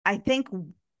I think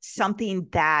something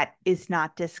that is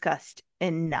not discussed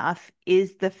enough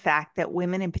is the fact that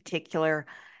women in particular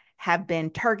have been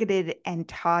targeted and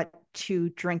taught to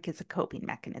drink as a coping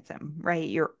mechanism, right?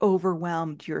 You're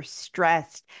overwhelmed, you're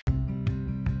stressed.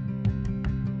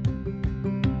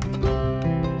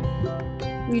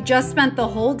 You just spent the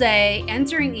whole day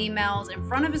answering emails in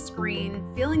front of a screen,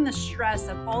 feeling the stress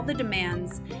of all the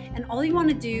demands, and all you want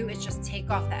to do is just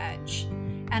take off the edge.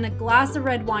 And a glass of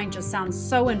red wine just sounds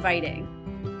so inviting.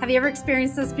 Have you ever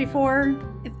experienced this before?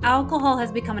 If alcohol has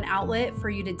become an outlet for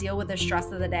you to deal with the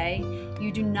stress of the day,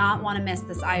 you do not want to miss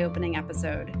this eye-opening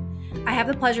episode. I have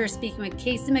the pleasure of speaking with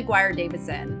Casey McGuire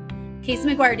Davidson. Casey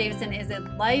McGuire Davidson is a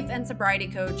life and sobriety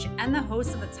coach and the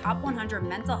host of the Top 100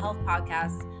 Mental Health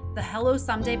Podcast, the Hello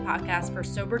Someday podcast for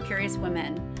sober, curious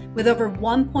women, with over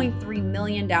 1.3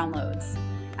 million downloads.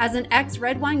 As an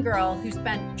ex-red wine girl who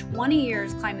spent 20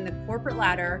 years climbing the corporate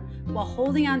ladder while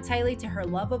holding on tightly to her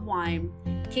love of wine,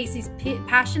 Casey's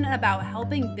passionate about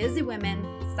helping busy women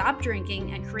stop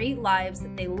drinking and create lives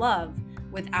that they love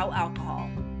without alcohol.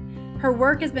 Her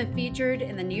work has been featured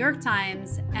in the New York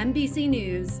Times, NBC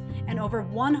News, and over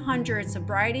 100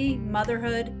 sobriety,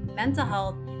 motherhood, mental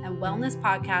health, and wellness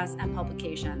podcasts and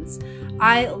publications.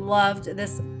 I loved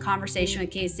this conversation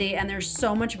with Casey, and there's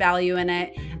so much value in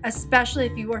it, especially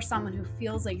if you are someone who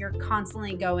feels like you're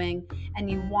constantly going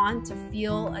and you want to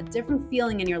feel a different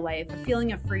feeling in your life, a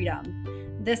feeling of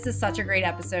freedom. This is such a great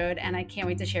episode, and I can't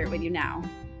wait to share it with you now.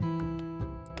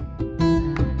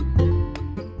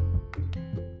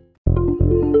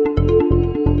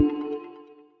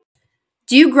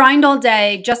 Do you grind all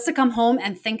day just to come home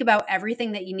and think about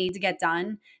everything that you need to get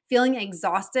done, feeling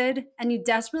exhausted, and you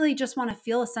desperately just want to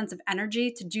feel a sense of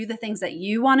energy to do the things that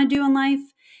you want to do in life?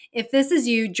 If this is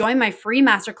you, join my free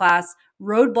masterclass,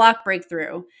 Roadblock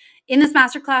Breakthrough. In this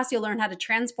masterclass, you'll learn how to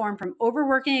transform from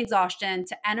overworking exhaustion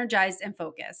to energized and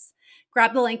focused.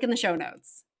 Grab the link in the show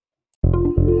notes.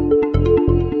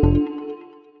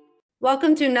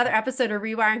 Welcome to another episode of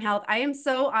Rewiring Health. I am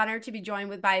so honored to be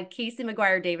joined by Casey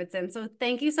McGuire Davidson. So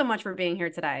thank you so much for being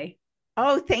here today.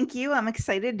 Oh, thank you. I'm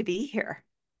excited to be here.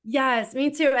 Yes,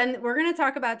 me too. And we're going to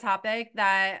talk about a topic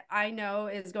that I know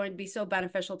is going to be so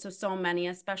beneficial to so many,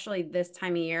 especially this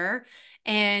time of year.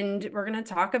 And we're going to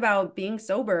talk about being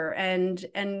sober and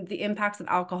the impacts of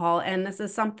alcohol. And this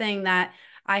is something that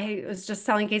I was just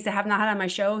telling Casey I have not had on my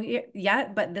show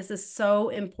yet, but this is so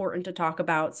important to talk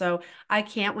about. So I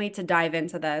can't wait to dive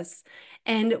into this.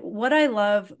 And what I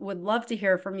would love to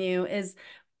hear from you is,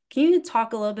 can you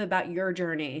talk a little bit about your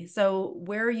journey? So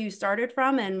where you started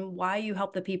from and why you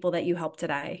help the people that you help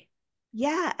today?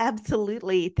 Yeah,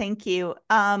 absolutely. Thank you.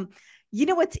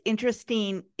 What's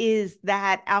interesting is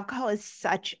that alcohol is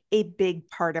such a big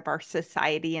part of our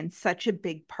society and such a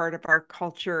big part of our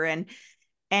culture. And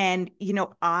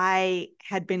I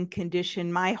had been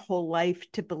conditioned my whole life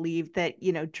to believe that,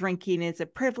 drinking is a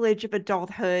privilege of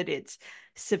adulthood. It's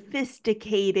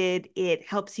sophisticated. It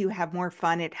helps you have more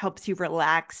fun. It helps you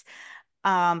relax.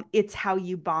 It's how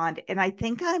you bond. And I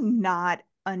think I'm not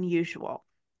unusual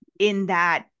in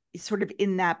that sort of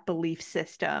in that belief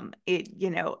system. I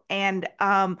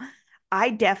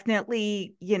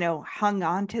definitely, hung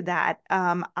on to that.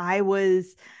 I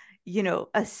was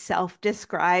a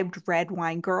self-described red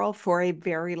wine girl for a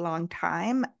very long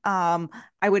time.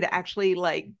 I would actually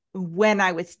when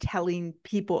I was telling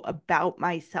people about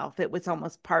myself, it was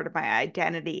almost part of my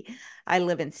identity. I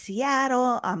live in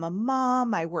Seattle. I'm a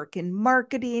mom. I work in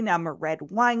marketing. I'm a red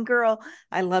wine girl.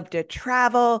 I love to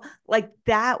travel. Like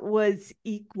that was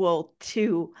equal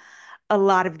to a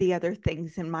lot of the other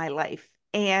things in my life.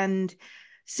 And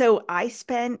so I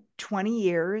spent 20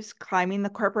 years climbing the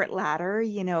corporate ladder,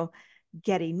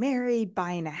 getting married,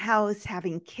 buying a house,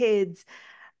 having kids,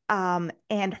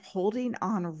 and holding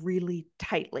on really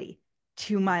tightly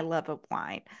to my love of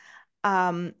wine.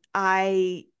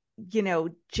 I,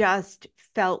 just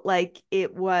felt like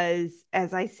it was,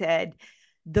 as I said,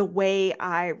 the way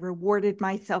I rewarded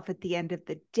myself at the end of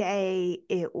the day.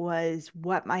 It was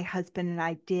what my husband and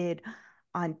I did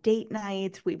on date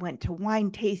nights. We went to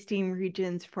wine tasting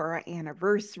regions for our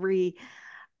anniversary.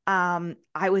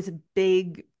 I was a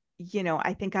big,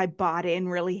 I think I bought in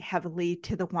really heavily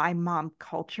to the wine mom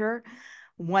culture.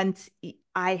 Once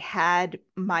I had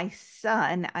my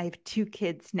son, I have two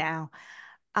kids now.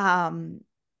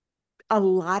 A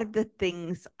lot of the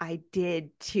things I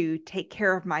did to take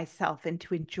care of myself and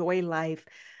to enjoy life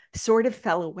sort of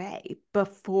fell away.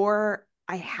 Before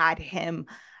I had him,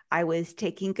 I was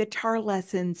taking guitar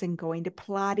lessons and going to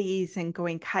Pilates and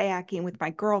going kayaking with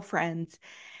my girlfriends.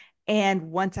 And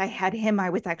once I had him, I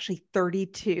was actually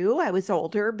 32. I was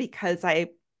older because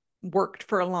I worked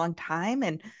for a long time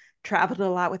and traveled a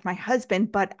lot with my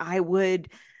husband, but I would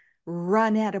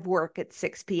run out of work at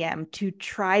 6 p.m. to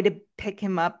try to pick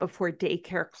him up before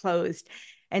daycare closed,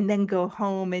 and then go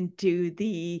home and do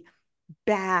the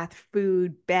bath,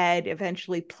 food, bed,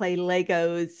 eventually play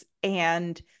Legos,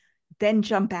 and then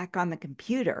jump back on the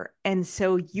computer. And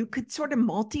so you could sort of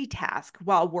multitask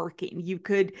while working. You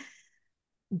could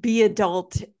be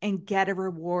adult and get a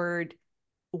reward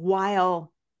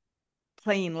while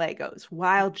playing Legos,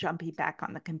 while jumping back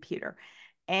on the computer.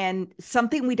 And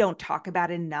something we don't talk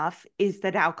about enough is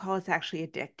that alcohol is actually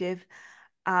addictive.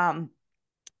 Um,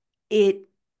 it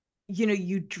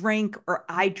you drink, or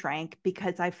I drank,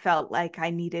 because I felt like I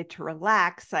needed to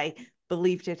relax. I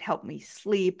believed it helped me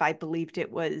sleep. I believed it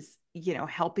was,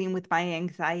 helping with my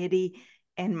anxiety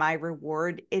and my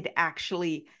reward. It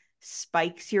actually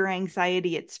spikes your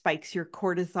anxiety, it spikes your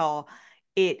cortisol,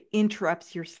 it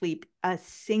interrupts your sleep. A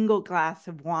single glass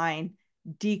of wine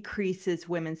decreases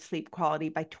women's sleep quality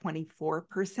by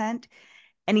 24%.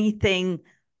 Anything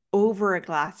over a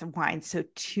glass of wine, so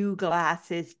 2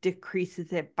 glasses,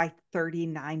 decreases it by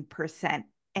 39%.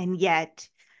 And yet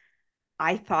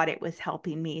I thought it was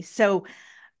helping me. So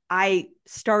I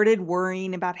started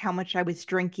worrying about how much I was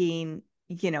drinking,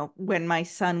 when my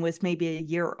son was maybe a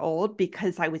year old,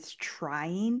 because I was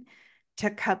trying to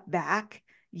cut back.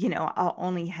 I'll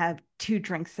only have 2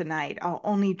 drinks a night. I'll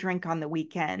only drink on the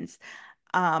weekends.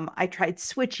 I tried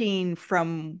switching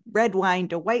from red wine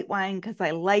to white wine because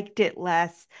I liked it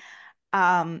less.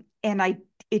 And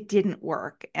it didn't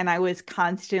work. And I was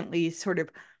constantly sort of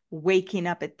waking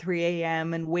up at 3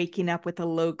 a.m. and waking up with a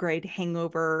low grade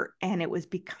hangover. And it was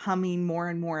becoming more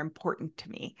and more important to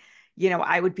me.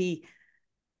 I would be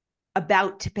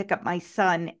about to pick up my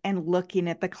son and looking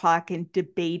at the clock and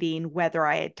debating whether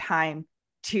I had time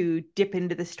to dip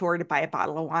into the store to buy a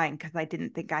bottle of wine because I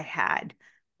didn't think I had,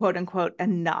 quote unquote,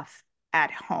 enough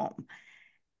at home.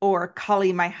 Or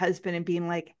calling my husband and being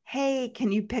like, hey,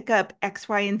 can you pick up X,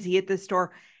 Y, and Z at the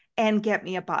store and get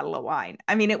me a bottle of wine?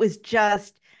 I mean, it was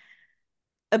just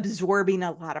absorbing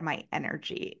a lot of my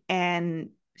energy. And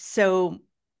so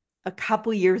a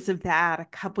couple years of that, a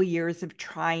couple years of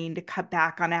trying to cut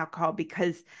back on alcohol,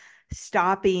 because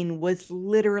stopping was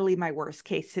literally my worst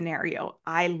case scenario.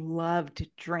 I loved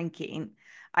drinking.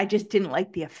 I just didn't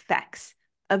like the effects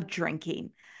of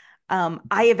drinking.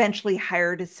 I eventually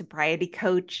hired a sobriety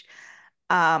coach,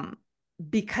 um,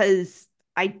 because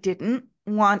I didn't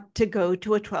want to go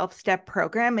to a 12-step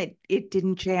program. It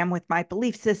didn't jam with my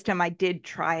belief system. I did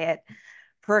try it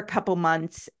for a couple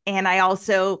months. And I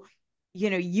also,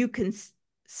 you can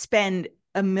spend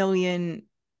a million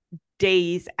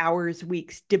days, hours,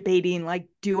 weeks debating, like,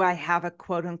 do I have a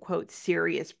quote unquote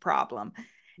serious problem?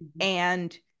 Mhm.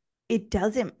 And it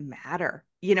doesn't matter.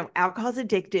 Alcohol's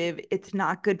addictive. It's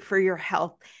not good for your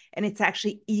health. And it's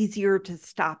actually easier to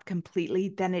stop completely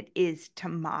than it is to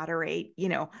moderate.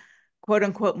 Quote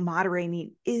unquote,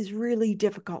 moderating is really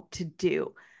difficult to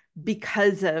do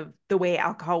because of the way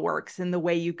alcohol works and the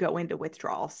way you go into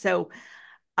withdrawal. So,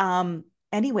 um,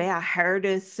 anyway, I hired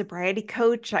a sobriety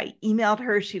coach. I emailed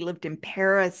her. She lived in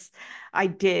Paris. I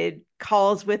did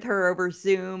calls with her over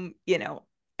Zoom,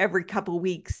 every couple of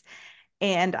weeks.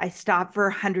 And I stopped for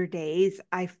 100 days.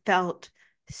 I felt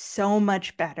so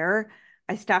much better.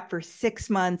 I stopped for 6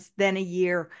 months, then a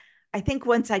year. I think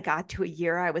once I got to a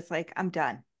year, I was like, I'm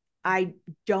done. I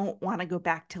don't want to go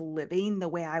back to living the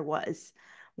way I was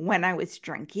when I was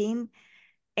drinking.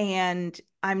 And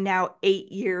I'm now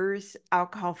 8 years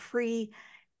alcohol free.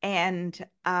 And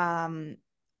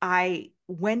I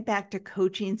went back to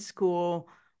coaching school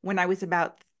when I was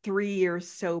about 3 years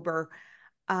sober,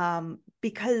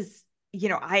 because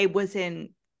I was in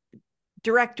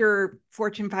director,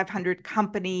 Fortune 500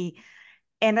 company,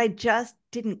 and I just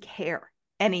didn't care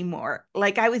anymore.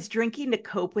 Like, I was drinking to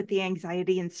cope with the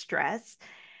anxiety and stress.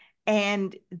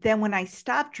 And then when I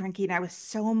stopped drinking, I was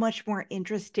so much more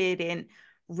interested in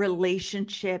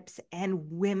relationships and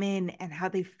women and how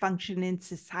they function in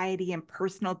society and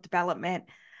personal development.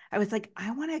 I was like,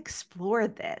 I want to explore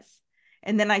this.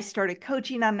 And then I started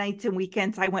coaching on nights and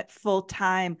weekends. I went full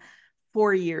time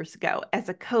 4 years ago as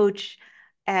a coach,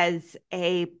 as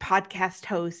a podcast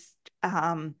host,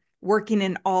 working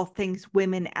in all things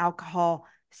women, alcohol,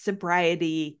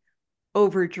 sobriety,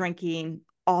 over drinking,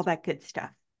 all that good stuff.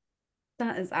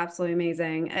 That is absolutely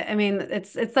amazing. I mean,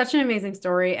 it's such an amazing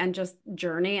story and just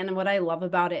journey. And what I love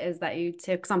about it is that you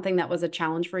took something that was a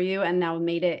challenge for you and now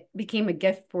made it became a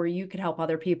gift where you could help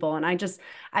other people. And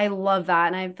I love that.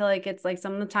 And I feel like it's like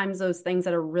sometimes those things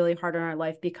that are really hard in our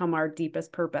life become our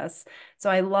deepest purpose.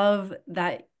 So I love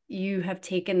that you have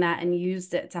taken that and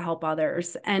used it to help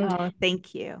others. And Oh,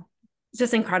 thank you. It's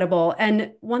just incredible.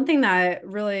 And one thing that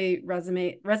really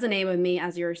resonate with me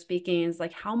as you're speaking is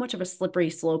like how much of a slippery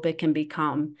slope it can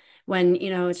become when,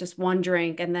 it's just one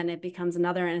drink and then it becomes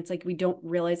another. And it's like we don't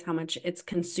realize how much it's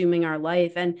consuming our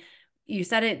life. And you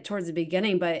said it towards the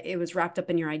beginning, but it was wrapped up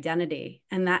in your identity.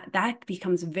 And that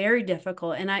becomes very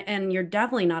difficult. And you're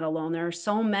definitely not alone. There are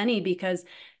so many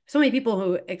people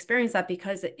who experience that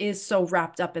because it is so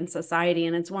wrapped up in society.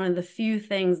 And it's one of the few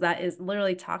things that is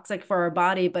literally toxic for our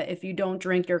body. But if you don't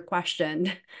drink, you're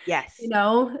questioned. Yes.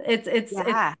 It's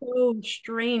Yeah. so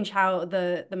strange how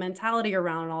the mentality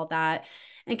around all that.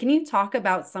 And can you talk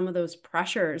about some of those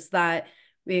pressures that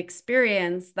we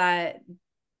experience that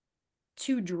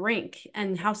to drink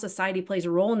and how society plays a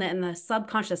role in it and the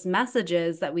subconscious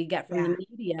messages that we get from the Yeah.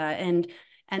 media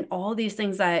and all these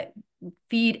things that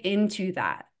feed into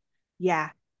that.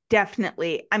 Yeah,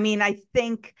 definitely. I mean, I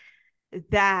think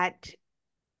that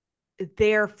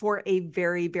there for a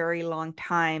very, very long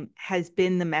time has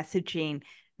been the messaging.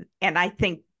 And I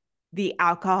think the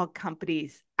alcohol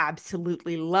companies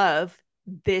absolutely love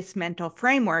this mental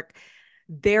framework.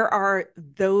 There are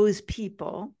those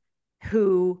people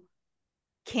who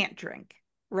can't drink,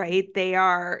 right? They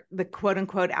are the quote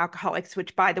unquote alcoholics,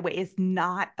 which, by the way, is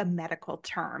not a medical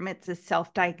term. It's a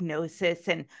self diagnosis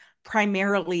and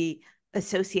primarily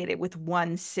associated with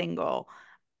one single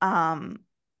um,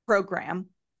 program,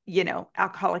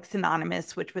 Alcoholics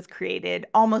Anonymous, which was created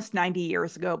almost 90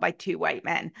 years ago by two white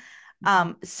men.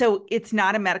 So it's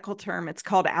not a medical term. It's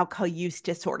called alcohol use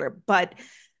disorder. But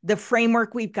the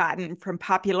framework we've gotten from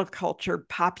popular culture,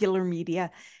 popular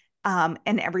media,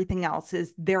 and everything else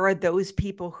is there are those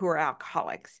people who are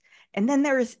alcoholics. And then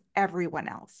there's everyone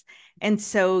else. And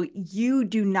so you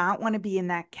do not want to be in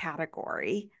that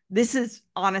category. This is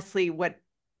honestly what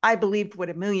I believed, what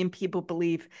a million people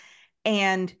believe.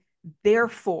 And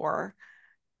therefore,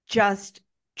 just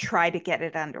try to get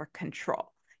it under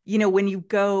control. When you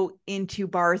go into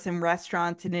bars and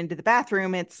restaurants and into the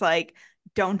bathroom, it's like,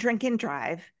 don't drink and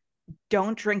drive,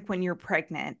 don't drink when you're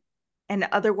pregnant, and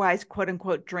otherwise, quote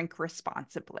unquote, drink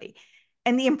responsibly.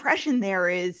 And the impression there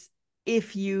is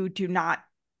if you do not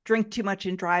drink too much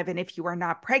and drive, and if you are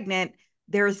not pregnant,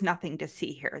 there is nothing to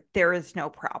see here. There is no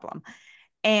problem.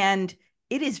 And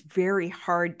it is very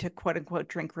hard to quote unquote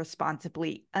drink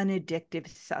responsibly an addictive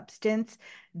substance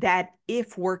that,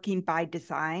 if working by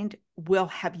design, will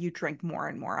have you drink more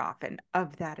and more often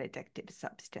of that addictive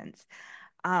substance.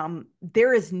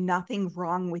 There is nothing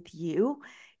wrong with you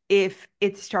if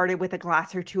it started with a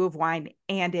glass or two of wine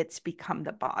and it's become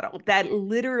the bottle. That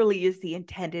literally is the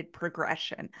intended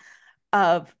progression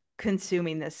of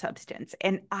consuming this substance.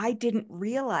 And I didn't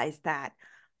realize that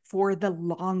for the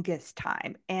longest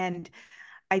time. And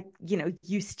I,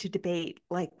 used to debate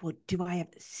like, well, do I have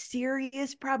a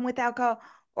serious problem with alcohol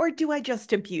or do I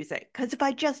just abuse it? Because if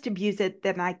I just abuse it,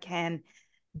 then I can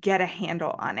get a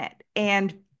handle on it.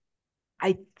 And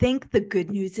I think the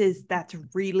good news is that's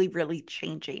really, really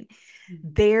changing.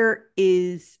 There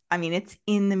is, I mean, it's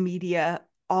in the media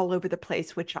all over the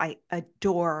place, which I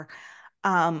adore,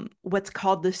 what's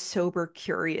called the sober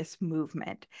curious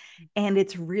movement. And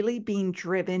it's really being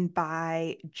driven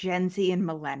by Gen Z and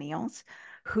millennials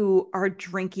who are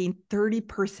drinking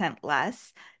 30%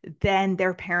 less than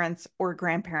their parents or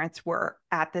grandparents were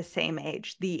at the same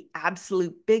age. The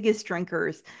absolute biggest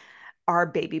drinkers are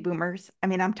baby boomers. I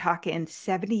mean, I'm talking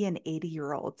 70 and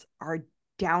 80-year-olds are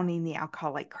downing the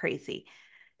alcohol like crazy.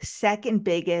 Second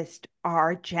biggest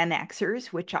are Gen Xers,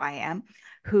 which I am,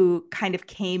 who kind of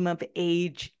came of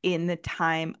age in the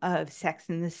time of Sex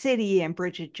in the City and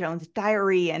Bridget Jones'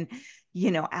 Diary. And,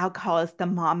 alcohol is the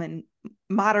mom and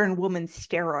modern woman's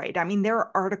steroid. I mean, there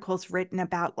are articles written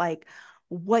about like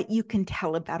what you can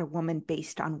tell about a woman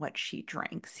based on what she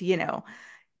drinks.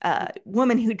 A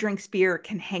woman who drinks beer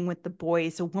can hang with the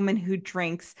boys. A woman who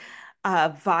drinks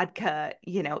vodka,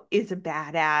 is a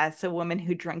badass. A woman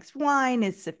who drinks wine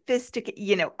is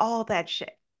sophisticated, all that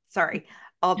shit. Sorry,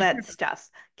 all that stuff.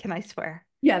 Can I swear?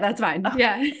 Yeah, that's fine. Oh.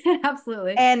 Yeah,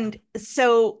 absolutely. And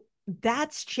so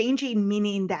that's changing,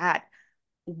 meaning that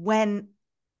when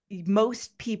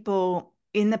most people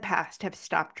in the past have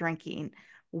stopped drinking,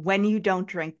 when you don't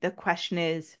drink, the question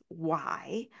is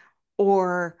why?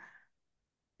 Or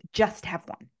just have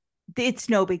one. It's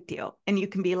no big deal. And you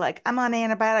can be like, I'm on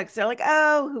antibiotics. They're like,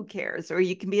 oh, who cares? Or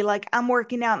you can be like, I'm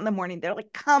working out in the morning. They're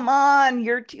like, come on,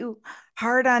 you're too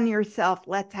hard on yourself.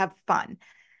 Let's have fun.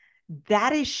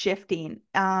 That is shifting.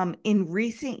 In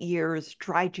recent years,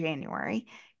 dry January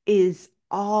is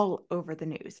all over the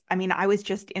news. I mean, I was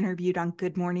just interviewed on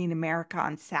Good Morning America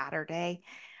on Saturday.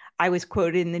 I was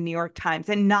quoted in the New York Times.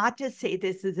 And not to say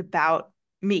this is about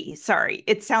me. Sorry,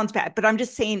 it sounds bad, but I'm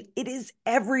just saying it is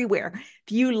everywhere.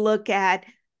 If you look at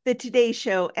the Today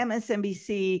Show,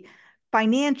 MSNBC,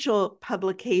 financial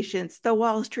publications, the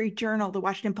Wall Street Journal, the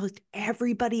Washington Post,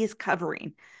 everybody is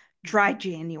covering dry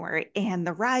January and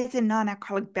the rise in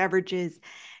non-alcoholic beverages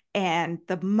and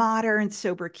the modern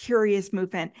sober curious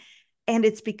movement. And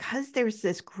it's because there's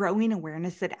this growing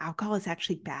awareness that alcohol is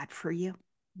actually bad for you,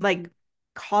 like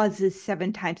causes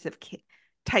seven types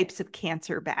of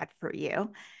cancer bad for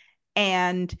you.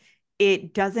 And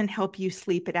it doesn't help you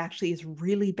sleep. It actually is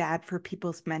really bad for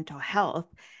people's mental health.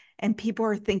 And people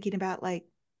are thinking about like,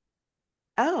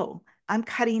 oh, I'm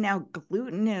cutting out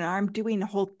gluten and I'm doing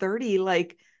Whole30.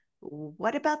 Like,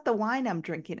 what about the wine I'm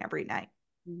drinking every night?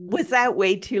 Mhm. Was that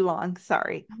way too long?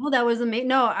 Sorry. Oh, that was amazing.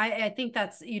 No, I think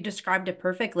that's you described it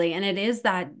perfectly. And it is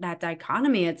that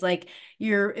dichotomy. It's like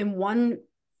you're in one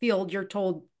field, you're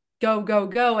told go, go,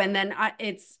 go. And then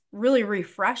it's really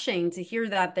refreshing to hear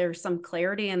that there's some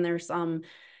clarity and there's some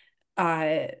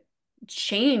uh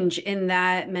change in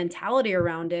that mentality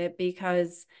around it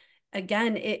because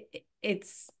again,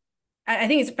 it's I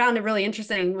think it's found it really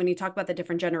interesting when you talk about the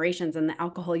different generations and the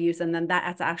alcohol use, and then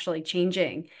that's actually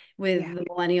changing with Yeah. the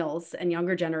millennials and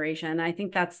younger generation. I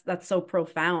think that's so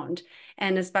profound,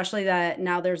 and especially that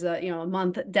now there's a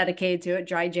month dedicated to it,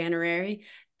 Dry January.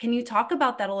 Can you talk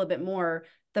about that a little bit more?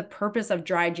 The purpose of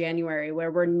Dry January,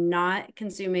 where we're not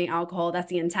consuming alcohol, that's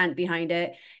the intent behind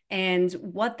it, and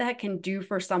what that can do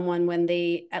for someone when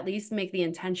they at least make the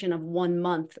intention of 1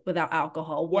 month without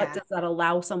alcohol. What Yeah. does that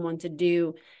allow someone to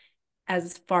do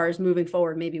as far as moving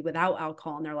forward, maybe without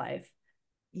alcohol in their life?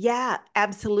 Yeah,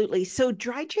 absolutely. So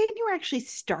Dry January actually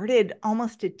started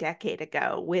almost a decade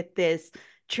ago with this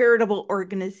charitable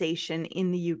organization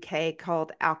in the UK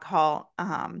called Alcohol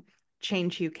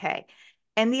Change UK.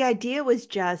 And the idea was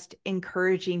just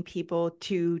encouraging people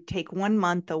to take 1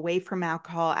 month away from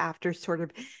alcohol after sort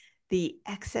of the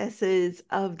excesses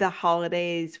of the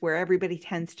holidays where everybody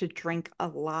tends to drink a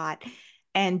lot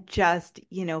and just,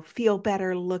 feel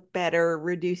better, look better,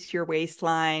 reduce your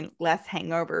waistline, less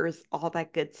hangovers, all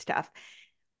that good stuff.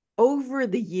 Over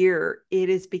the year, it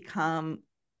has become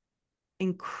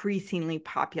increasingly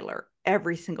popular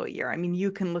every single year. I mean,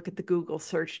 you can look at the Google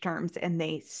search terms and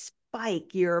they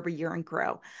spike year over year and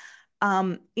grow.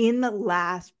 In the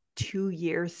last 2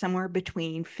 years, somewhere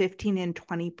between 15 and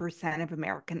 20% of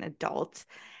American adults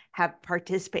have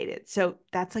participated. So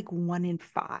that's like 1 in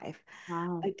 5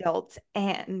 Wow. adults.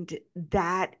 And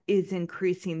that is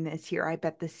increasing this year. I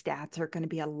bet the stats are going to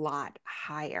be a lot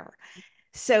higher.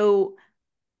 So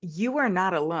you are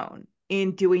not alone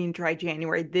in doing Dry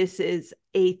January. This is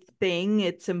a thing,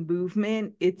 it's a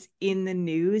movement, it's in the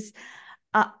news.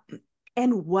 Uh,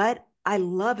 and what I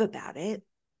love about it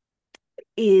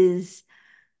is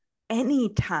any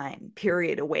time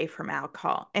period away from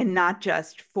alcohol and not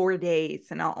just 4 days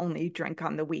and I'll only drink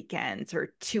on the weekends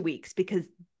or 2 weeks, because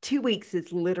 2 weeks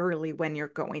is literally when you're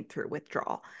going through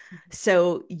withdrawal.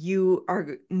 So you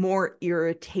are more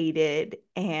irritated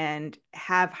and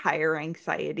have higher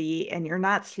anxiety and you're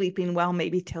not sleeping well,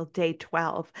 maybe till day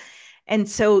 12. And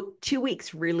so 2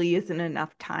 weeks really isn't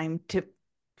enough time to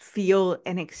feel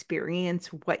and experience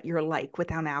what you're like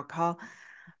without alcohol.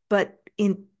 But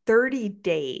in 30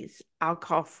 days,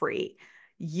 alcohol free,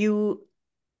 you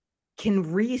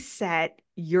can reset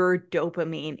your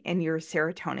dopamine and your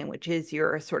serotonin, which is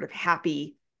your sort of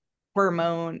happy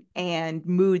hormone and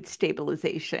mood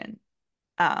stabilization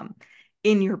um,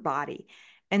 in your body.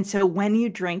 And so when you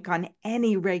drink on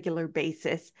any regular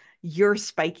basis, you're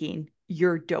spiking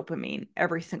your dopamine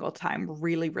every single time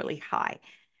really, really high.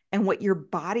 And what your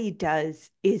body does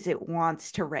is it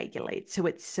wants to regulate. So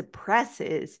it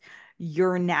suppresses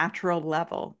your natural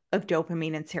level of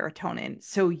dopamine and serotonin.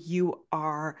 So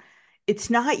it's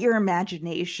not your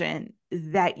imagination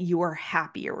that you are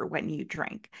happier when you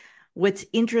drink. What's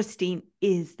interesting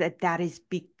is that that is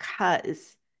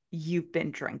because you've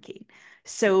been drinking.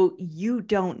 So you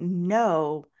don't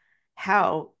know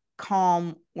how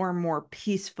calm or more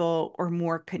peaceful or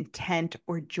more content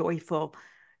or joyful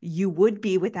you would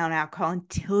be without alcohol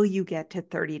until you get to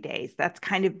 30 days. That's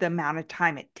kind of the amount of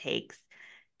time it takes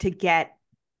to get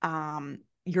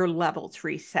your levels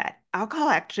reset. Alcohol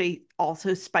actually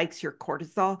also spikes your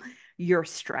cortisol, your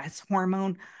stress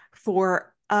hormone,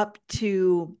 for up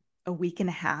to a week and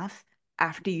a half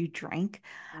after you drink.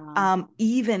 Wow.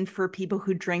 Even for people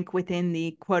who drink within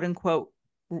the quote unquote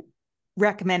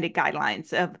recommended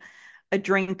guidelines of a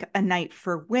drink a night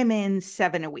for women,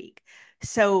 7 a week.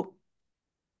 So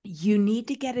you need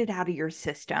to get it out of your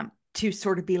system to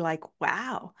sort of be like,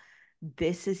 wow,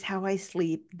 this is how I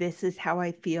sleep. This is how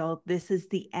I feel. This is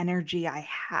the energy I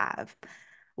have.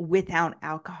 without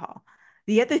alcohol.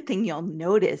 The other thing you'll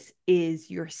notice is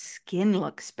your skin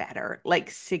looks better, like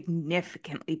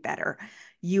significantly better.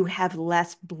 You have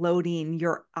less bloating,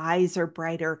 your eyes are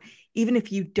brighter. Even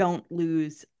if you don't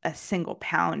lose a single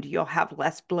pound, you'll have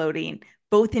less bloating,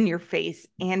 both in your face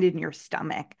and in your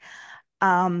stomach.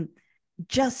 Um,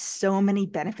 just so many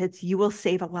benefits. You will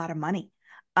save a lot of money.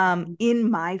 In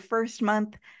my first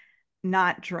month,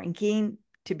 not drinking,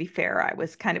 to be fair, I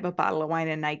was kind of a bottle of wine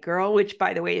a night girl, which,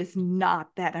 by the way, is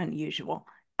not that unusual.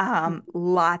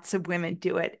 Lots of women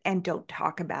do it and don't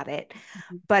talk about it.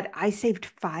 But I saved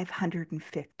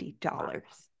 $550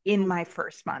 in my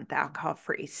first month alcohol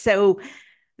free. So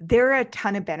there are a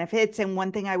ton of benefits. And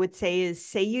one thing I would say is,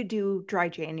 say you do dry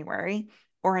January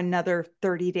or another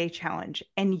 30-day challenge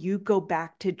and you go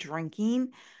back to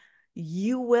drinking,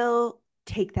 you will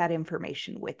take that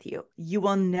information with you. You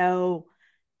will know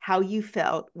how you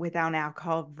felt without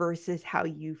alcohol versus how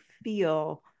you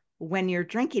feel when you're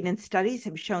drinking. And studies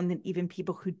have shown that even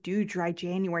people who do dry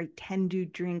January tend to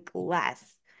drink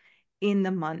less in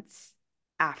the months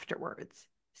afterwards.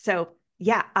 So,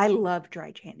 yeah, I love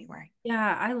dry January.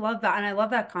 Yeah, I love that. And I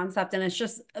love that concept. And it's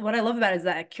just what I love about it is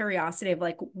that curiosity of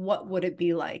like, what would it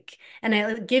be like? And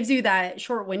it gives you that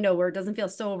short window where it doesn't feel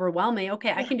so overwhelming.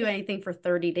 Okay, I Yeah. can do anything for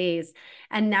 30 days.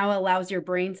 And now it allows your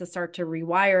brain to start to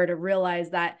rewire to realize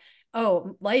that,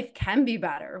 oh, life can be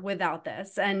better without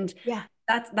this. And Yeah.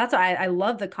 that's why I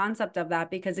love the concept of that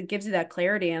because it gives you that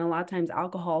clarity. And a lot of times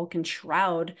alcohol can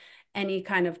shroud any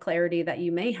kind of clarity that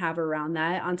you may have around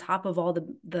that on top of all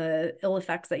the ill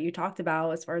effects that you talked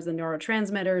about as far as the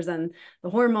neurotransmitters and the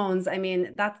hormones. I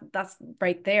mean, that's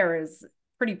right there is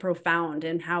pretty profound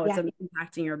in how it's Yeah.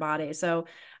 impacting your body. So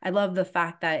I love the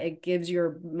fact that it gives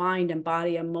your mind and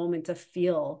body a moment to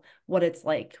feel what it's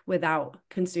like without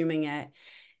consuming it.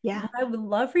 Yeah. What I would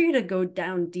love for you to go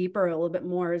down deeper a little bit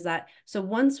more is that so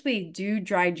once we do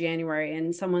dry January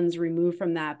and someone's removed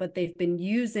from that, but they've been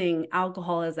using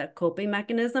alcohol as a coping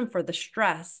mechanism for the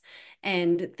stress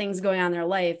and things going on in their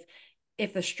life,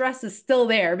 if the stress is still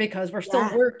there because we're still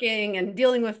Yeah. working and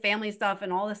dealing with family stuff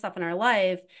and all this stuff in our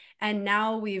life, and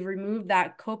now we've removed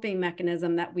that coping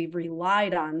mechanism that we've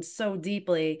relied on so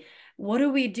deeply, what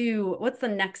do we do? What's the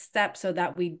next step so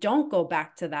that we don't go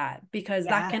back to that? Because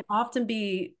that Yeah. can often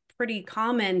be pretty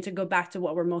common to go back to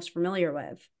what we're most familiar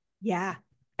with. Yeah.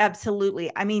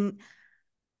 Absolutely. I mean,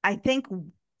 I think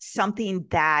something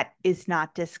that is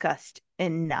not discussed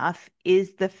enough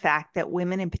is the fact that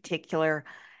women in particular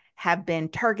have been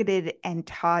targeted and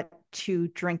taught to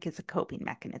drink as a coping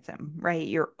mechanism, right?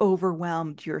 You're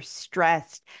overwhelmed, you're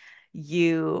stressed.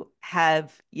 You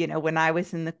have, when I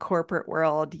was in the corporate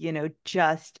world,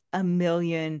 just a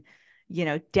million,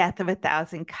 death of a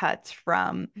thousand cuts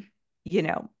from, you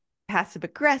know, passive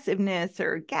aggressiveness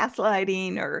or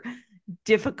gaslighting or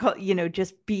difficult,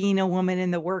 just being a woman in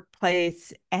the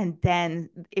workplace. And then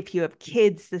if you have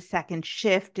kids, the second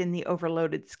shift in the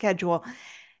overloaded schedule.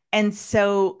 And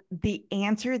so the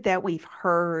answer that we've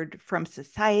heard from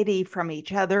society, from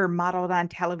each other, modeled on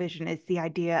television is the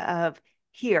idea of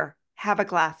here, have a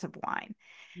glass of wine.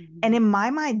 And Mhm. in my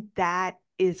mind, that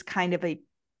is kind of a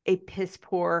piss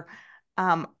poor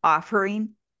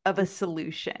offering of a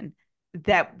solution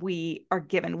that we are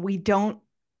given. We don't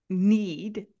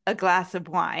need a glass of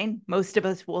wine. Most of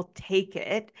us will take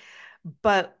it,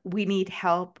 but we need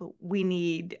help. We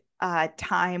need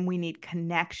time. We need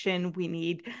connection. We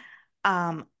need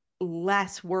um,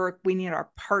 less work. We need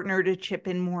our partner to chip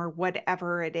in more,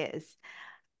 whatever it is.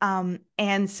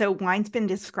 And so wine's been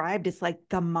described as like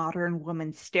the modern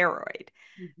woman steroid.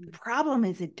 The Mhm. problem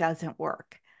is it doesn't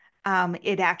work.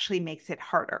 It actually makes it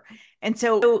harder. And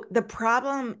so the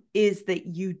problem is that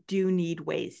you do need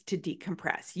ways to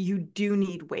decompress. You do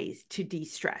need ways to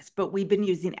de-stress, but we've been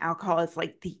using alcohol as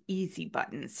like the easy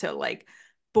button. So like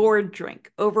bored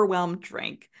drink, overwhelmed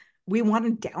drink. We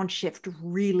want to downshift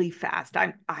really fast.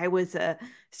 I was a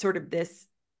sort of this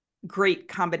great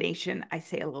combination, I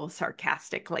say a little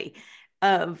sarcastically,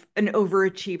 of an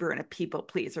overachiever and a people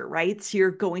pleaser, right? So you're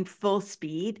going full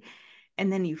speed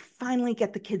and then you finally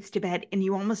get the kids to bed and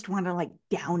you almost want to like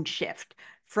downshift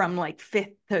from like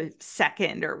fifth to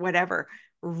second or whatever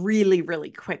really,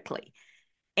 really quickly.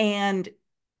 And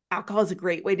alcohol is a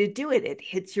great way to do it. It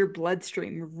hits your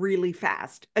bloodstream really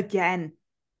fast. Again,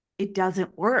 it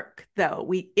doesn't work though.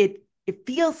 It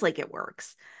feels like it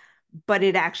works, but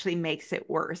it actually makes it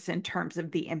worse in terms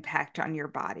of the impact on your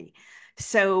body.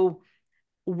 So,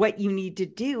 what you need to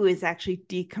do is actually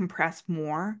decompress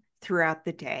more throughout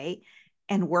the day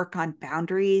and work on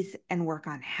boundaries and work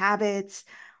on habits,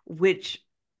 which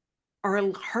are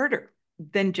harder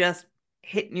than just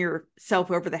hitting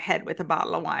yourself over the head with a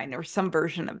bottle of wine or some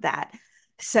version of that.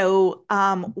 So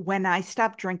when I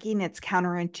stop drinking, it's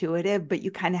counterintuitive, but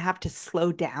you kind of have to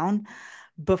slow down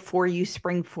before you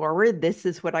spring forward. This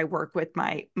is what I work with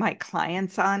my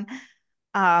clients on.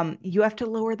 You have to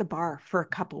lower the bar for a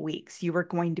couple weeks. You are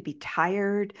going to be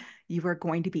tired. You are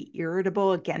going to be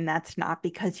irritable. Again, that's not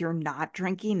because you're not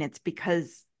drinking, it's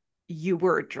because you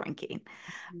were drinking.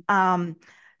 Um,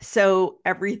 so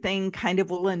everything kind of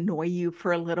will annoy you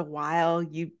for a little while.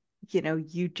 You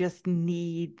just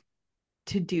need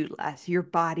to do less. Your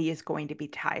body is going to be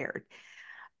tired.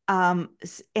 And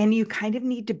you kind of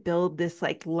need to build this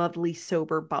like lovely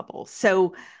sober bubble.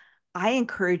 So I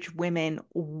encourage women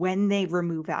when they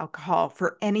remove alcohol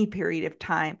for any period of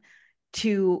time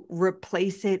to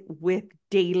replace it with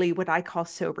daily, what I call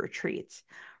sober treats,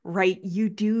 right? You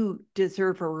do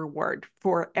deserve a reward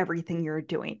for everything you're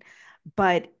doing.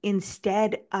 But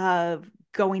instead of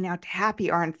going out to happy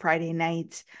hour on Friday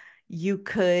nights, you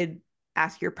could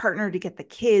ask your partner to get the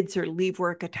kids or leave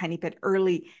work a tiny bit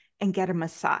early and get a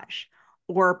massage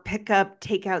or pick up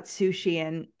takeout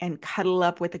sushi and cuddle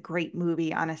up with a great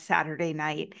movie on a Saturday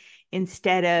night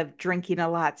instead of drinking a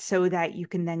lot so that you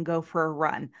can then go for a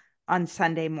run on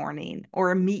Sunday morning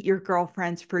or meet your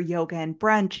girlfriends for yoga and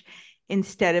brunch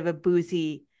instead of a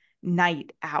boozy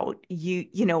night out.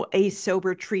 A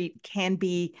sober treat can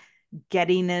be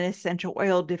getting an essential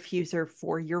oil diffuser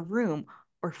for your room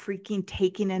or freaking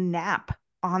taking a nap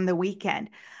on the weekend.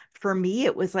 For me,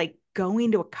 it was like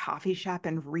going to a coffee shop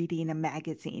and reading a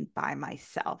magazine by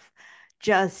myself.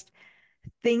 Just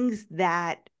things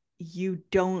that you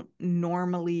don't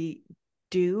normally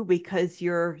do because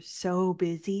you're so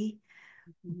busy.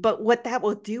 But what that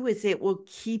will do is it will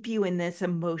keep you in this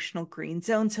emotional green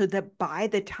zone so that by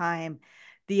the time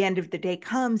the end of the day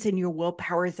comes and your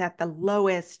willpower is at the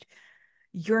lowest,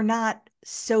 you're not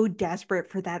so desperate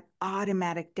for that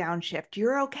automatic downshift.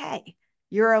 You're okay.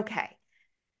 You're okay.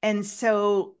 And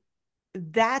so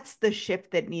that's the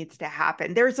shift that needs to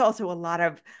happen. There's also a lot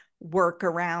of work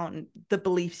around the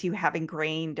beliefs you have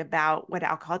ingrained about what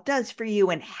alcohol does for you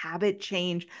and habit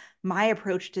change. My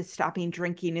approach to stopping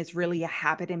drinking is really a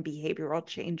habit and behavioral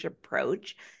change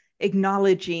approach,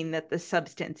 acknowledging that the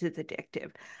substance is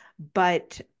addictive,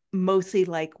 but mostly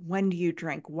like, when do you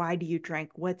drink? Why do you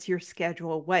drink? What's your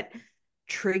schedule? What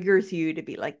triggers you to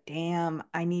be like, damn,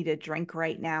 I need a drink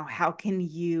right now? How can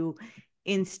you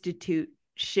institute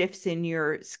shifts in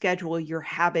your schedule, your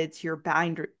habits, your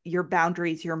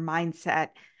boundaries, your mindset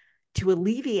to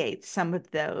alleviate some of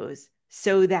those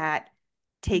so that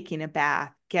taking a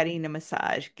bath, getting a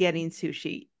massage, getting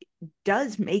sushi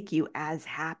does make you as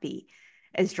happy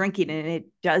as drinking and it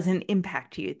doesn't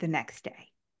impact you the next day.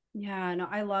 Yeah, no,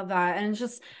 I love that. And it's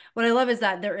just what I love is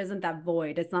that there isn't that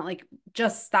void. It's not like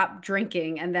just stop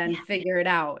drinking and then Yeah. figure it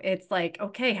out. It's like,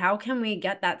 okay, how can we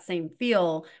get that same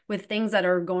feel with things that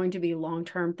are going to be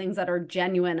long-term, things that are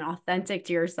genuine and authentic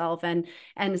to yourself? And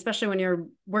especially when you're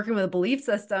working with belief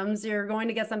systems, you're going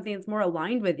to get something that's more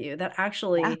aligned with you that Yeah.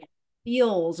 actually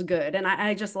feels good. And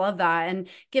I just love that. And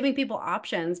giving people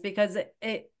options because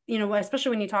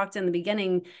especially when you talked in the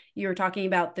beginning, you were talking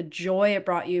about the joy it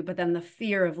brought you, but then the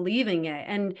fear of leaving it.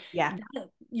 And Yeah.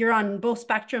 you're on both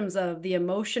spectrums of the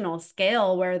emotional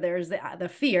scale where there's the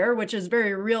fear, which is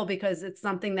very real because it's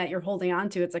something that you're holding on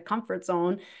to. It's a comfort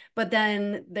zone. But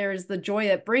then there's the joy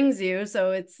it brings you.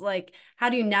 So it's like, how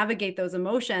do you navigate those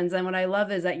emotions? And what I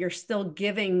love is that you're still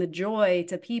giving the joy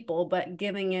to people, but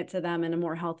giving it to them in a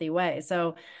more healthy way.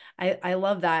 So I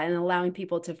love that and allowing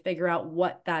people to figure out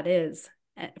what that is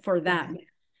for Yeah. them. Yeah.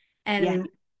 And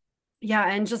yeah,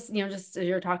 and just as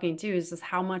you're talking too, is just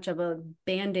how much of a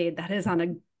band-aid that is on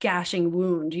a gashing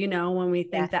wound, when we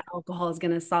think Yes. that alcohol is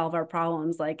going to solve our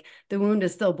problems, like the wound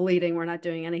is still bleeding. We're not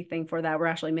doing anything for that. We're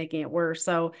actually making it worse.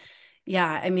 So yeah,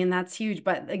 I mean, that's huge.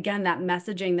 But again, that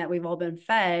messaging that we've all been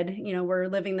fed, we're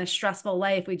living this stressful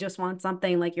life. We just want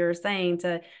something, like you were saying,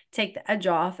 to take the edge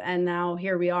off. And now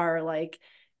here we are, like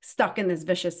stuck in this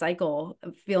vicious cycle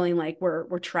of feeling like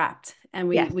we're trapped and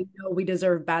we Yes. we know we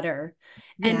deserve better.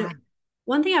 And Yeah.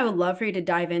 one thing I would love for you to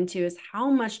dive into is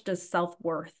how much does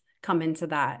self-worth come into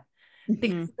that? Mhm.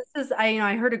 Because this is,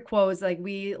 I heard a quote, it's like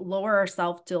we lower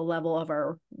ourselves to a level of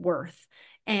our worth.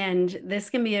 And this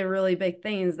can be a really big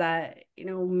thing is that,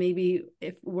 maybe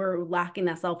if we're lacking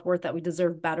that self-worth, that we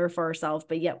deserve better for ourselves,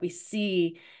 but yet we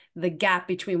see the gap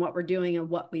between what we're doing and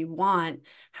what we want.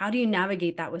 How do you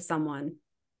navigate that with someone?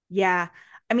 Yeah.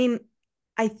 I mean,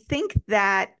 I think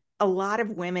that a lot of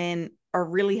women are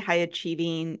really high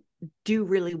achieving, do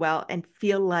really well, and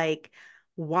feel like,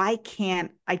 why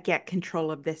can't I get control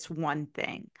of this one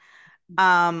thing?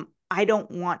 I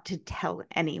don't want to tell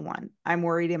anyone I'm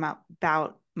worried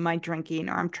about my drinking,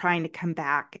 or I'm trying to come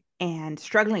back and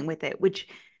struggling with it, which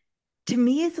to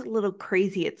me is a little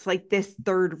crazy. It's like this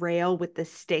third rail with the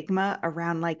stigma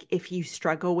around, like, if you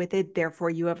struggle with it, therefore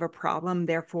you have a problem,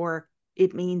 therefore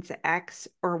it means X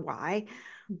or Y.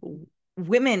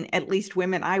 Women, at least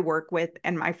women I work with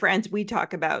and my friends, we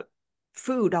talk about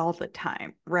food all the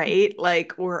time, right?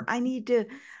 Like, or I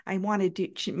want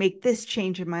to make this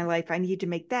change in my life. I need to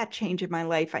make that change in my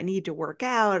life. I need to work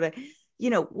out,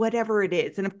 whatever it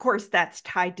is. And of course, that's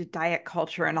tied to diet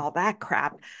culture and all that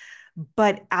crap.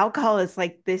 But alcohol is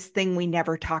like this thing we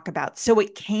never talk about. So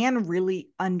it can really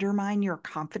undermine your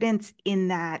confidence, in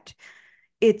that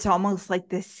it's almost like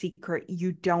this secret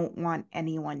you don't want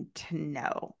anyone to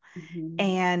know. Mhm.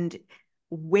 And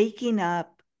waking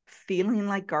up feeling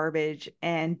like garbage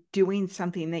and doing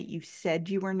something that you said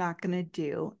you were not going to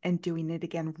do and doing it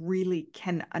again really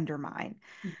can undermine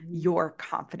Mhm. your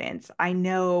confidence. I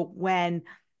know when,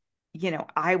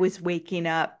 I was waking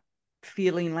up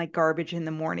feeling like garbage in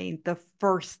the morning, the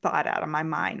first thought out of my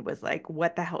mind was like,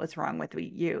 what the hell is wrong with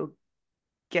you?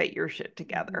 Get your shit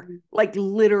together. Mhm. Like,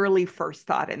 literally first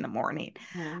thought in the morning.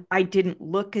 Yeah. I didn't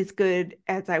look as good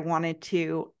as I wanted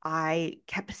to. I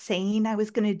kept saying I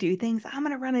was going to do things. I'm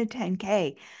going to run a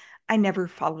 10K. I never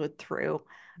followed through.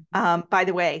 By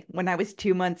the way, when I was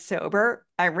 2 months sober,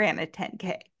 I ran a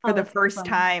 10K for Oh, the that's first awesome.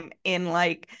 time in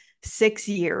like 6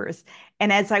 years.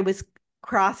 And as I was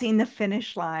crossing the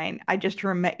finish line, I just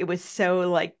remember it was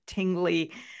so like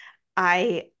tingly.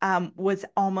 I was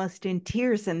almost in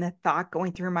tears, and the thought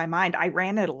going through my mind, I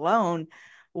ran it alone,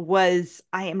 was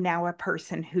I am now a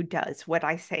person who does what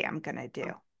I say I'm going to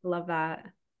do. Love that.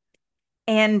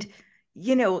 And,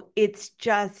 it's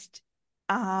just,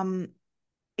 um,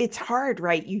 it's hard,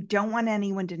 right? You don't want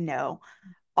anyone to know.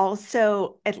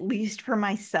 Also, at least for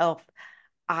myself,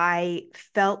 I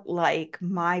felt like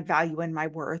my value and my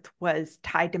worth was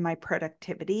tied to my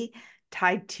productivity,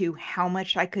 tied to how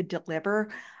much I could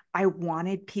deliver. I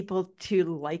wanted people to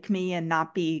like me and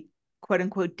not be quote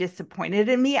unquote disappointed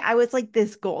in me. I was like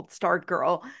this gold star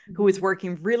girl who was Mhm.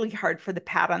 working really hard for the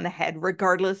pat on the head,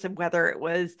 regardless of whether it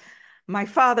was my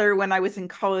father when I was in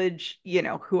college,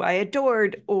 who I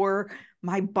adored, or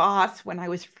my boss when I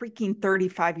was freaking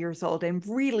 35 years old and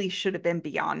really should have been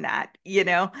beyond that.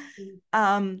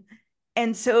 Um,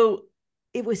 and so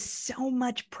it was so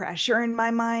much pressure in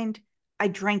my mind. I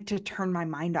drank to turn my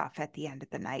mind off at the end of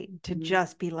the night, to Mhm.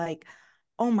 just be like,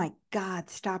 oh my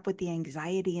God, stop with the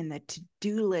anxiety and the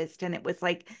to-do list. And it was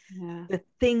like Yeah. the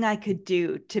thing I could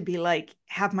do to be like,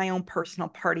 have my own personal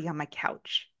party on my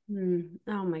couch.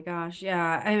 Oh my gosh.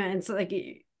 Yeah. I mean, it's like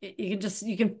you can just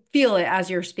you can feel it as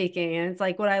you're speaking. And it's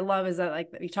like what I love is that like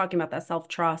you're talking about that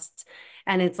self-trust.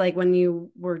 And it's like when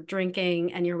you were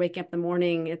drinking and you're waking up in the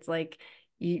morning, it's like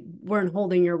you weren't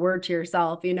holding your word to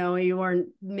yourself, you weren't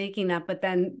making that. But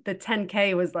then the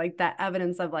 10K was like that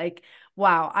evidence of like,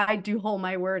 wow, I do hold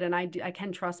my word and I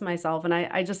can trust myself. And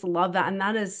I just love that. And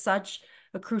that is such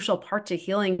a crucial part to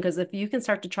healing because if you can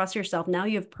start to trust yourself, now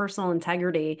you have personal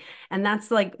integrity and that's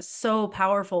like so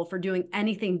powerful for doing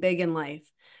anything big in life.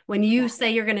 When you Yeah.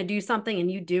 say you're going to do something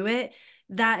and you do it,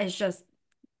 that is just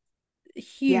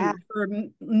Yeah. huge for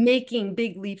making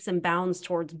big leaps and bounds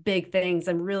towards big things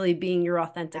and really being your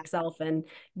authentic self and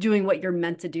doing what you're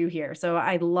meant to do here. So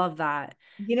I love that.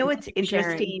 And It's thank you for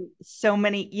sharing. interesting. So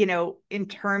many, in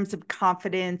terms of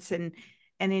confidence and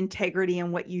integrity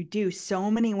in what you do, so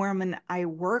many women I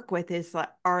work with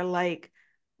are like,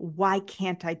 why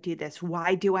can't I do this?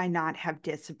 Why do I not have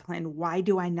discipline? Why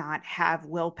do I not have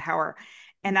willpower?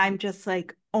 And I'm just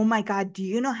like, oh my God, do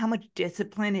you know how much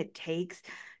discipline it takes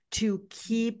to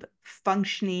keep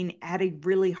functioning at a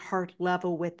really hard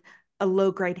level with a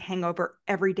low grade hangover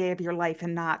every day of your life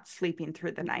and not sleeping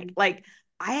through the night? Mhm. Like,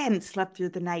 I hadn't slept through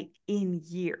the night in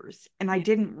years, and I Yeah.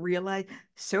 didn't realize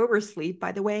sober sleep,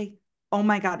 by the way. Oh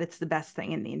my God, it's the best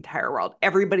thing in the entire world.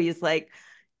 Everybody is like,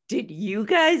 did you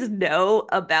guys know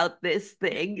about this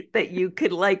thing that you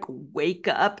could like wake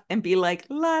up and be like,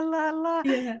 la, la, la,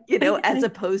 Yeah. as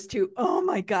opposed to, oh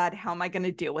my God, how am I going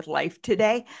to deal with life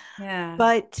today? Yeah.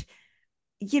 But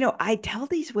I tell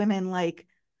these women, like,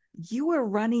 you are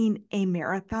running a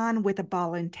marathon with a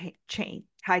ball and chain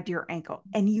tied to your ankle,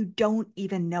 and you don't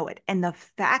even know it. And the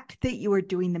fact that you are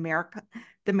doing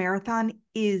the marathon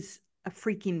is a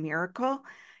freaking miracle.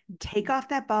 Take off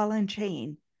that ball and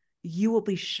chain, you will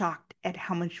be shocked at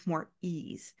how much more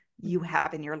ease you Mhm.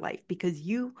 have in your life, because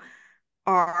you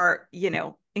are,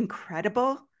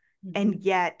 incredible. And Mhm.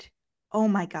 yet, oh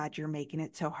my God, you're making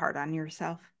it so hard on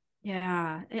yourself.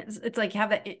 Yeah, it's like you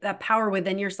have that power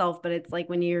within yourself, but it's like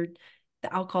when you're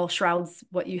the alcohol shrouds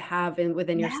what you have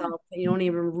within Yeah. yourself. You don't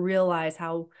even realize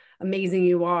how amazing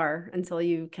you are until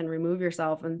you can remove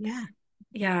yourself. And Yeah.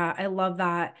 yeah, I love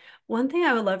that. One thing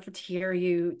I would love to hear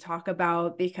you talk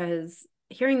about, because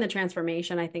hearing the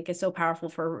transformation, I think, is so powerful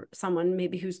for someone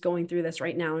maybe who's going through this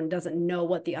right now and doesn't know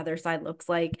what the other side looks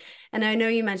like. And I know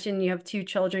you mentioned you have two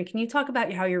children. Can you talk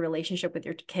about how your relationship with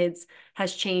your kids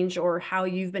has changed, or how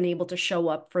you've been able to show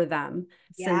up for them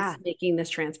since Yeah. making this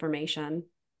transformation?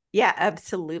 Yeah,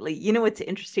 absolutely. You know what's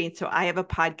interesting? So I have a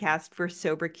podcast for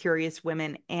sober, curious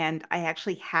women, and I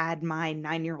actually had my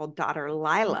 9-year-old daughter,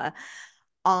 Lila,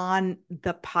 on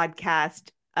the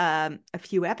podcast a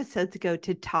few episodes ago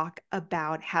to talk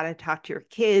about how to talk to your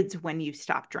kids when you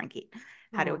stop drinking,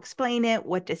 how to Oh. explain it,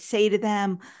 what to say to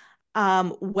them,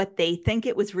 what they think.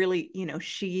 It was really,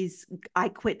 I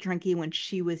quit drinking when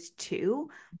she was 2,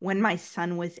 when my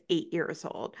son was 8 years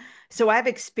old. So I've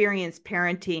experienced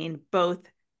parenting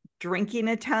both drinking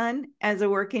a ton as a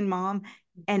working mom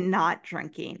and not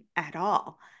drinking at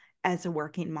all as a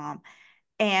working mom.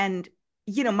 And,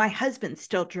 my husband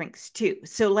still drinks too.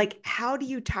 So, like, how do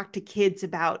you talk to kids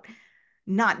about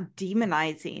not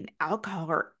demonizing alcohol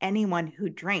or anyone who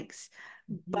drinks,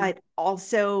 Mhm. but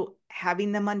also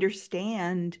having them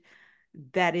understand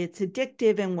that it's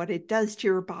addictive and what it does to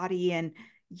your body? And,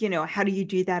 how do you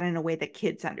do that in a way that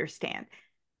kids understand?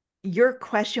 Your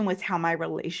question was how my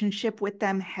relationship with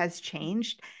them has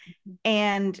changed.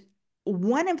 And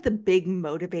one of the big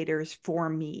motivators for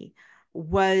me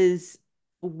was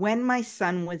when my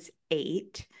son was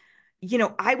 8,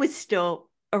 I was still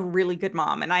a really good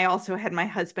mom. And I also had my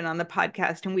husband on the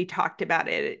podcast and we talked about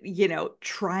it,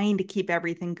 trying to keep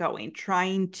everything going,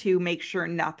 trying to make sure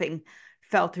nothing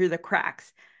fell through the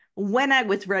cracks. When I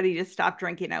was ready to stop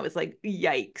drinking, I was like,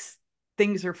 yikes,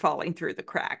 things are falling through the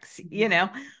cracks,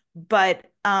 Mhm. But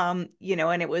and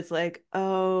it was like,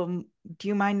 oh, do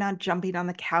you mind not jumping on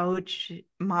the couch?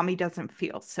 Mommy doesn't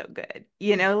feel so good,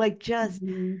 like just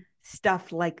Mhm.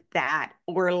 stuff like that,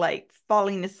 or like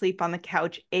falling asleep on the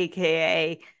couch,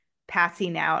 aka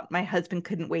passing out. My husband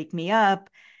couldn't wake me up,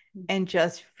 and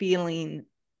just feeling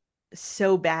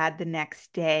so bad the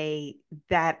next day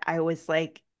that I was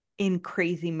like in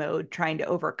crazy mode trying to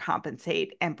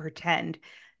overcompensate and pretend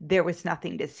there was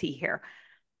nothing to see here.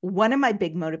 One of my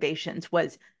big motivations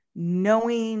was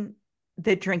knowing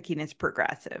that drinking is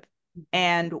progressive Mhm.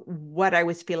 and what I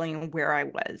was feeling and where I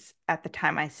was at the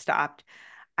time I stopped.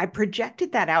 I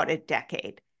projected that out a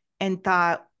decade and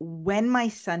thought, when my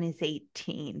son is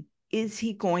 18, is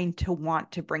he going to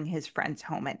want to bring his friends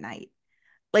home at night?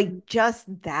 Like, just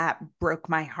that broke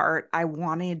my heart. I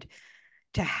wanted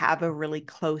to have a really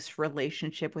close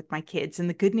relationship with my kids. And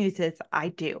the good news is I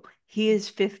do. He is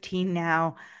 15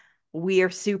 now. We are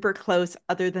super close,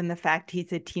 other than the fact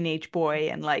he's a teenage boy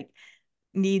and like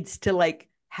needs to like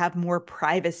have more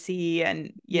privacy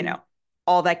and, Mhm.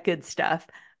 all that good stuff.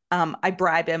 I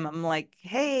bribe him. I'm like,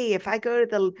 hey, if I go to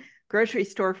the grocery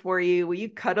store for you, will you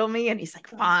cuddle me? And he's like,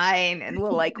 fine. And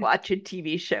we'll like watch a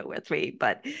TV show with me.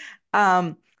 But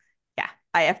um, yeah,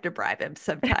 I have to bribe him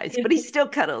sometimes, but he still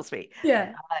cuddles me.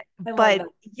 Yeah, I love But,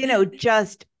 that.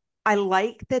 just I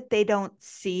like that they don't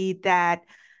see that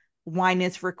wine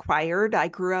is required. I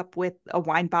grew up with a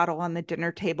wine bottle on the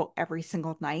dinner table every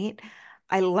single night.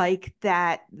 I like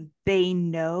that they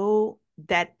know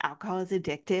that alcohol is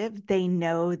addictive. They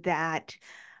know that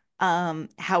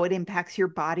how it impacts your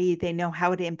body. They know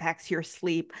how it impacts your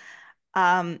sleep.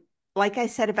 Um, like I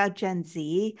said about Gen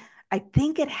Z, I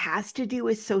think it has to do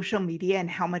with social media and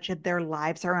how much of their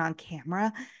lives are on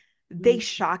camera. They Mhm.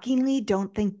 shockingly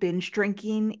don't think binge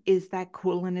drinking is that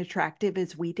cool and attractive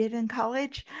as we did in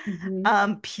college. Mhm.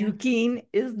 Yeah. Puking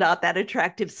is not that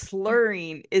attractive.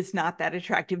 Slurring is not that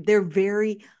attractive. They're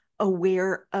very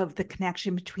aware of the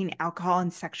connection between alcohol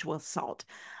and sexual assault.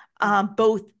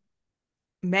 Both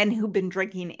men who've been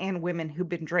drinking and women who've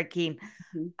been drinking,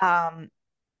 Mhm. um,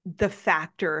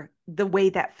 the way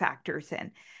that factors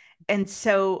in. And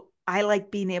so I like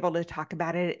being able to talk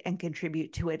about it and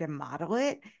contribute to it and model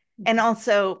it. And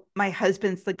also, my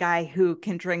husband's the guy who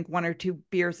can drink 1 or 2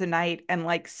 beers a night and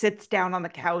like sits down on the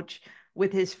couch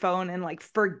with his phone and like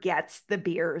forgets the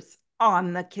beers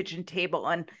on the kitchen table.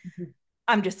 And Mhm.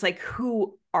 I'm just like,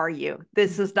 who are you?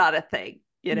 This is not a thing.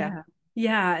 Yeah.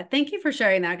 Yeah. Thank you for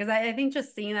sharing that. Because I think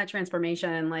just seeing that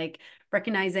transformation and like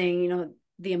recognizing,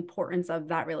 the importance of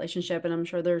that relationship. And I'm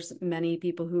sure there's many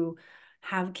people who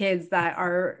have kids that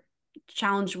are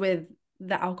challenged with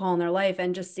the alcohol in their life,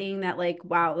 and just seeing that, like,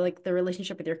 wow, like the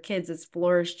relationship with your kids has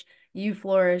flourished, you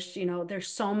flourished, there's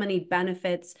so many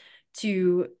benefits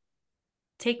to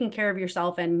taking care of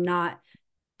yourself and not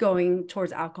going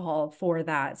towards alcohol for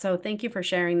that. So thank you for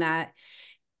sharing that.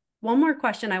 One more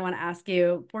question I want to ask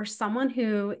you, for someone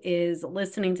who is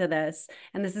listening to this,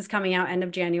 and this is coming out end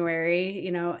of January,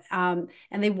 and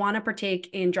they want to partake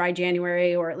in dry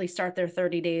January, or at least start their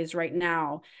 30 days right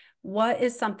now, what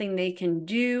is something they can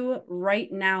do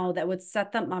right now that would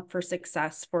set them up for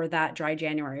success for that dry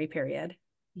January period?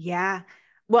 Yeah.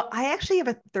 Well, I actually have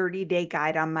a 30-day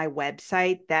guide on my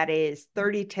website that is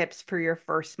 30 tips for your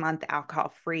first month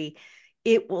alcohol free.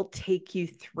 It will take you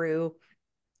through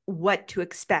what to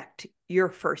expect your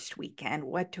first weekend,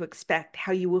 what to expect,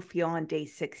 how you will feel on day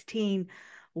 16,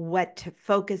 what to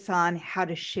focus on, how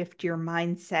to shift your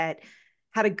mindset,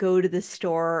 how to go to the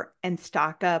store and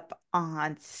stock up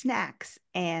on snacks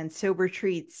and sober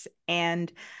treats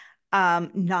and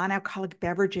non-alcoholic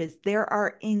beverages. There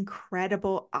are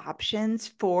incredible options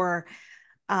for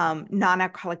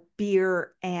non-alcoholic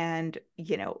beer and,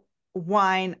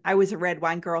 wine. I was a red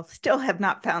wine girl, still have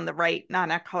not found the right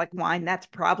non-alcoholic wine. That's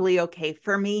probably okay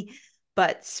for me,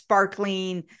 but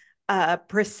sparkling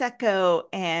Prosecco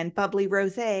and bubbly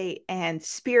rosé and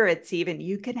spirits, even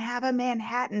you can have a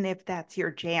Manhattan if that's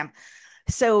your jam.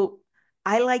 So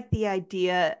I like the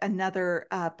idea. Another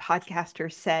podcaster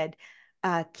said,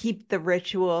 keep the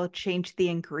ritual, change the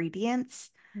ingredients.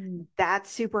 Mm. That's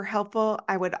super helpful.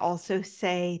 I would also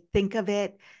say, think of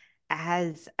it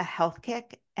as a health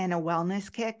kick and a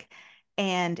wellness kick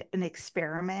and an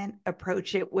experiment.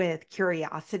 Approach it with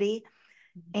curiosity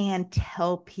and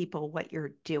tell people what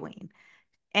you're doing.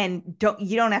 And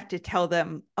you don't have to tell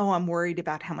them, oh, I'm worried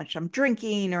about how much I'm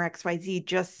drinking or XYZ.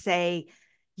 Just say,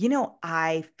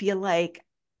 I feel like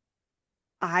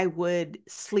I would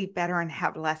sleep better and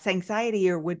have less anxiety,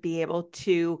 or would be able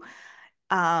to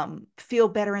feel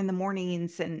better in the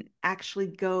mornings and actually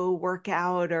go work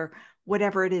out or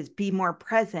whatever it is, be more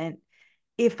present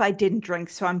if I didn't drink.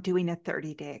 So I'm doing a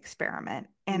 30-day experiment.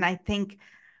 And I think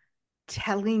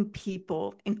telling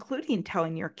people, including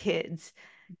telling your kids,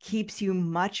 keeps you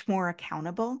much more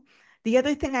accountable. The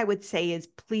other thing I would say is,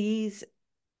 please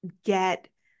get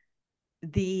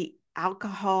the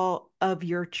alcohol of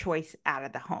your choice out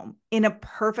of the home. In a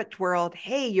perfect world,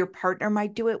 hey, your partner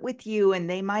might do it with you and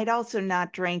they might also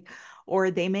not drink,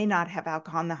 or they may not have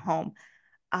alcohol in the home.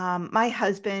 My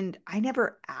husband, I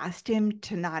never asked him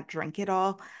to not drink it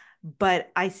all,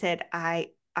 but I said,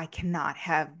 I cannot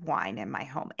have wine in my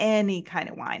home, any kind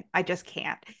of wine. I just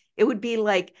can't. It would be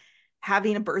like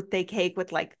having a birthday cake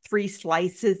with like 3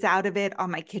 slices out of it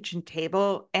on my kitchen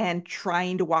table and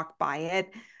trying to walk by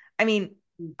it. I mean,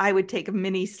 I would take a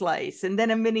mini slice and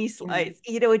then a mini slice.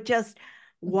 It just,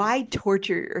 why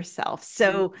torture yourself?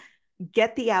 So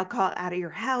get the alcohol out of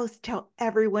your house, tell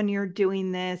everyone you're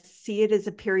doing this, see it as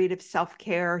a period of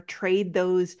self-care, trade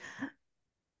those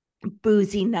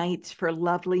boozy nights for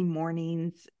lovely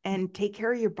mornings, and take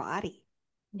care of your body.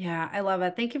 Yeah, I love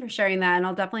it. Thank you for sharing that. And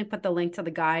I'll definitely put the link to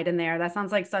the guide in there. That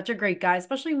sounds like such a great guide,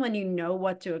 especially when you know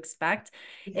what to expect.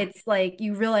 Yeah. It's like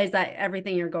you realize that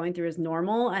everything you're going through is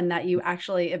normal, and that you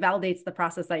actually, it validates the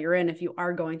process that you're in if you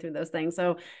are going through those things.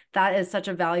 So that is such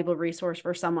a valuable resource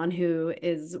for someone who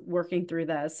is working through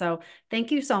this. So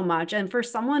thank you so much. And for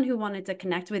someone who wanted to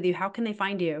connect with you, how can they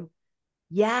find you?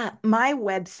 Yeah, my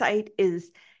website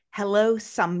is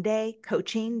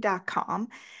hellosomedaycoaching.com.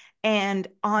 And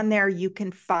on there, you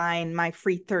can find my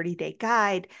free 30-day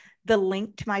guide, the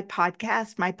link to my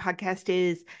podcast. My podcast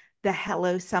is the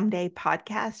Hello Someday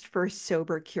podcast for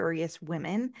sober, curious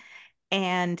women.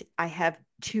 And I have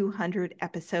 200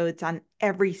 episodes on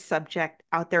every subject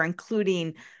out there,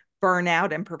 including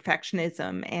burnout and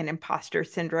perfectionism and imposter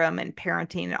syndrome and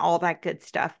parenting and all that good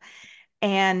stuff.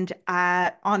 And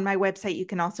on my website, you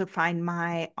can also find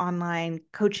my online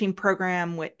coaching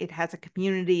program. It has a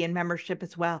community and membership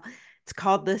as well. It's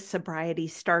called the Sobriety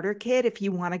Starter Kit if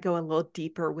you want to go a little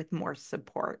deeper with more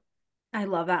support. I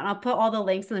love that. And I'll put all the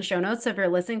links in the show notes. So if you're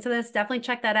listening to this, definitely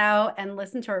check that out and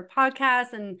listen to our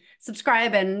podcast and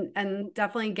subscribe, and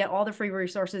definitely get all the free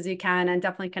resources you can, and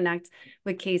definitely connect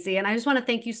with Casey. And I just want to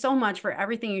thank you so much for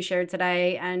everything you shared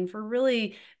today, and for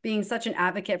really being such an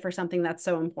advocate for something that's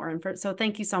so important. So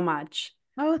thank you so much.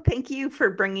 Oh, thank you for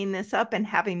bringing this up and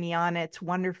having me on. It's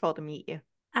wonderful to meet you.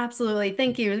 Absolutely.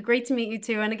 Thank you. It was great to meet you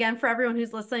too. And again, for everyone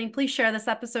who's listening, please share this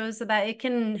episode so that it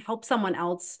can help someone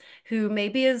else who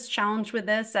maybe is challenged with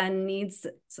this and needs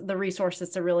the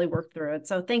resources to really work through it.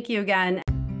 So thank you again.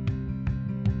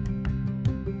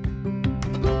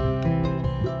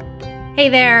 Hey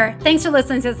there. Thanks for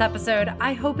listening to this episode.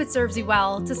 I hope it serves you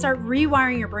well to start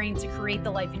rewiring your brain to create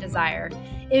the life you desire.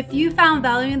 If you found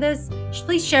value in this,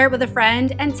 please share it with a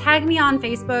friend and tag me on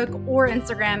Facebook or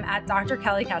Instagram at Dr.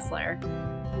 Kelly Kessler.